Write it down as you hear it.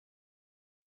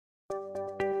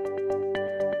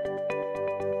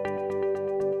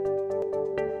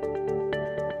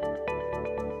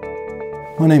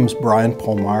My name is Brian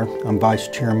Polmeyer. I'm Vice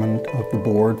Chairman of the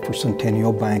Board for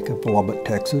Centennial Bank of Lubbock,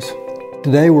 Texas.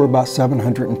 Today we're about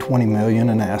 $720 million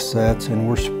in assets, and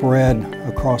we're spread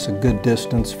across a good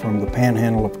distance from the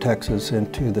panhandle of Texas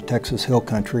into the Texas Hill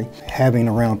Country, having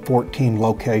around 14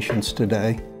 locations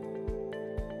today.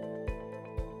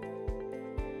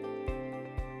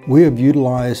 We have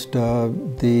utilized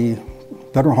the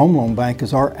Federal Home Loan Bank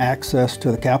as our access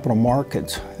to the capital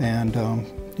markets, and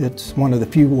it's one of the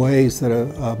few ways that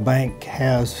a bank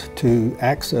has to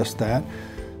access that.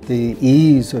 The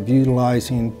ease of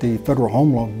utilizing the Federal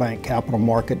Home Loan Bank capital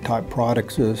market type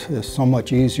products is so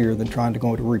much easier than trying to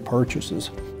go into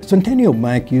repurchases. Centennial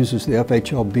Bank uses the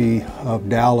FHLB of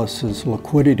Dallas's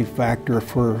liquidity factor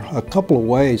for a couple of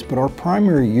ways, but our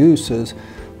primary use is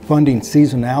funding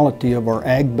seasonality of our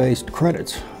ag-based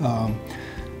credits.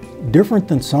 Different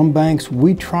than some banks,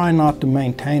 we try not to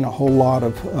maintain a whole lot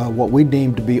of what we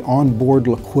deem to be on-board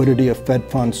liquidity of Fed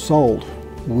funds sold.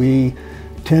 We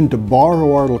tend to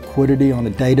borrow our liquidity on a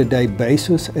day-to-day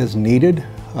basis as needed.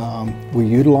 We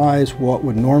utilize what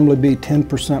would normally be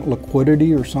 10%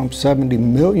 liquidity, or some $70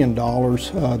 million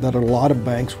that a lot of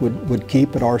banks would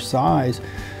keep at our size,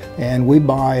 and we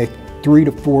buy 3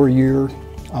 to 4 year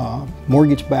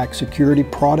mortgage-backed security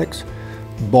products,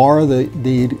 borrow the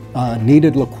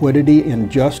needed liquidity in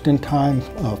just-in-time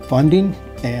funding,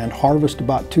 and harvest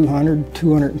about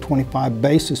 225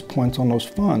 basis points on those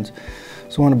funds.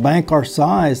 So in a bank our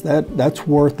size, that's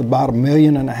worth about $1.5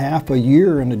 million a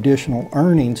year in additional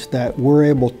earnings that we're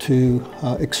able to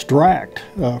extract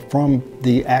from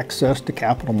the access to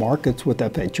capital markets with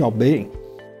FHLB.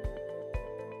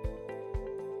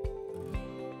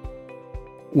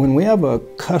 When we have a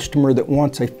customer that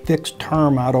wants a fixed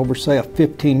term out over, say, a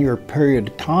 15-year period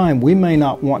of time, we may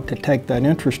not want to take that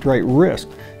interest rate risk.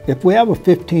 If we have a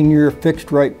 15-year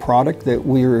fixed rate product that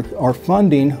we are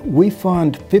funding, we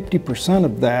fund 50%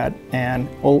 of that, and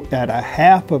at a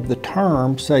half of the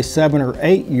term, say 7 or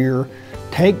 8 year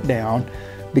takedown,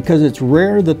 because it's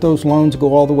rare that those loans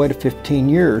go all the way to 15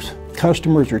 years.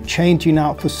 Customers are changing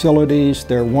out facilities,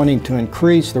 they're wanting to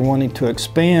increase, they're wanting to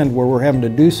expand, where we're having to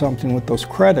do something with those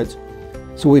credits.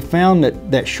 So we found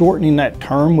that shortening that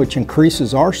term, which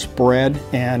increases our spread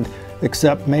and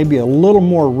accept maybe a little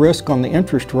more risk on the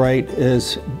interest rate,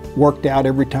 is worked out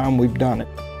every time we've done it.